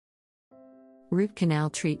Root canal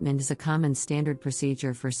treatment is a common standard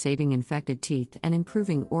procedure for saving infected teeth and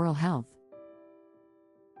improving oral health.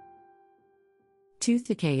 Tooth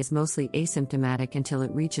decay is mostly asymptomatic until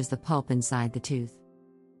it reaches the pulp inside the tooth.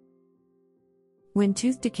 When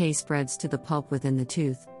tooth decay spreads to the pulp within the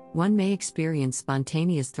tooth, one may experience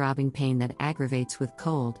spontaneous throbbing pain that aggravates with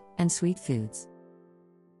cold and sweet foods.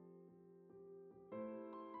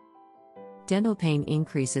 Dental pain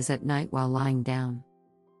increases at night while lying down.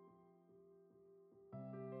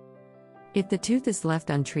 If the tooth is left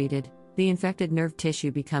untreated, the infected nerve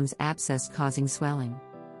tissue becomes abscessed, causing swelling.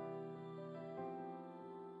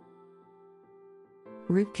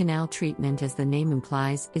 Root canal treatment, as the name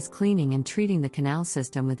implies, is cleaning and treating the canal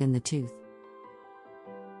system within the tooth.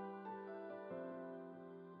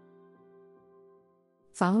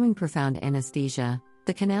 Following profound anesthesia,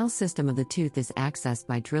 the canal system of the tooth is accessed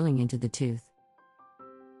by drilling into the tooth.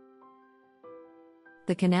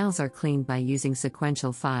 The canals are cleaned by using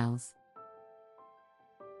sequential files.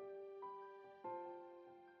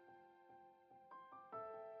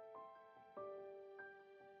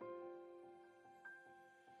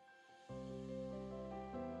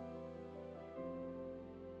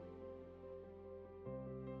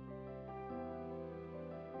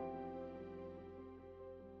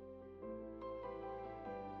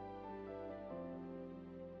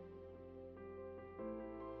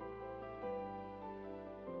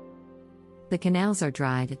 The canals are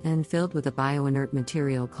dried and then filled with a bioinert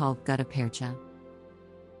material called gutta percha.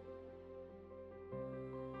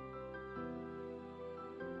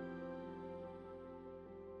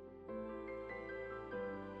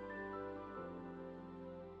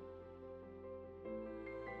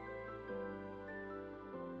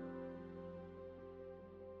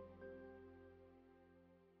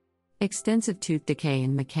 Extensive tooth decay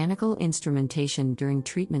and mechanical instrumentation during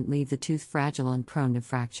treatment leave the tooth fragile and prone to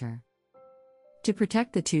fracture. To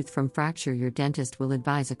protect the tooth from fracture, your dentist will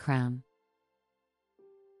advise a crown.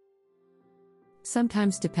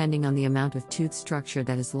 Sometimes, depending on the amount of tooth structure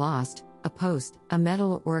that is lost, a post, a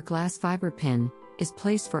metal or a glass fiber pin, is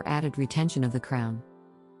placed for added retention of the crown.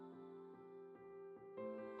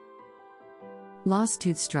 Lost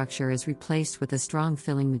tooth structure is replaced with a strong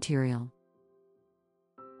filling material.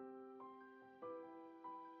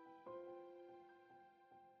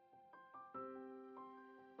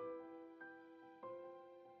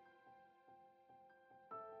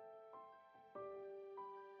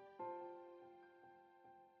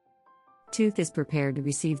 Tooth is prepared to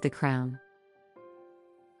receive the crown.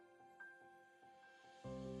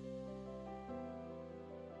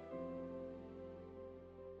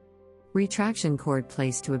 Retraction cord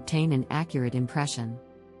placed to obtain an accurate impression.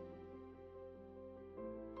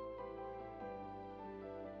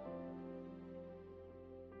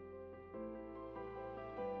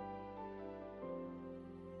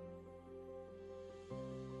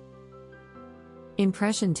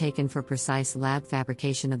 Impression taken for precise lab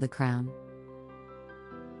fabrication of the crown.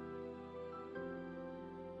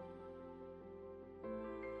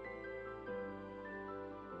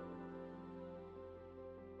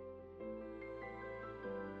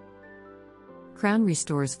 Crown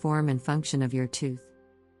restores form and function of your tooth.